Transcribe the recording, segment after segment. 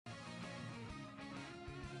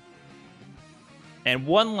And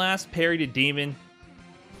one last parry to Demon,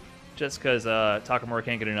 just because Takamura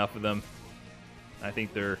can't get enough of them. I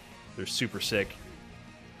think they're super sick.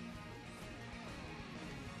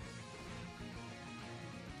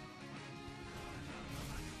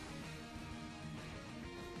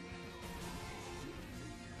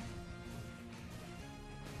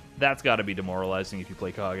 That's got to be demoralizing if you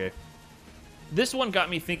play Kage. This one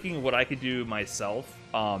got me thinking what I could do myself.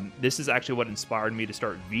 This is actually what inspired me to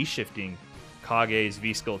start V-shifting Kage's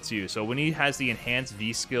V-Skill 2. So when he has the enhanced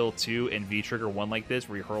V-Skill 2 and V-Trigger 1 like this,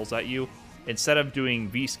 where he hurls at you, instead of doing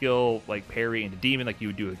V-Skill like parry into Demon like you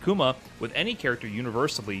would do with Kuma, with any character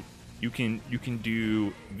universally, you can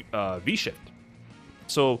do V-Shift.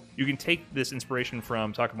 So you can take this inspiration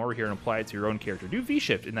from Takamura here and apply it to your own character. Do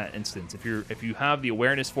V-Shift in that instance. If you have the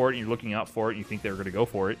awareness for it and you're looking out for it and you think they're going to go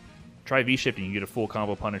for it, try V-Shift and you get a full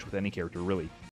combo punish with any character, really.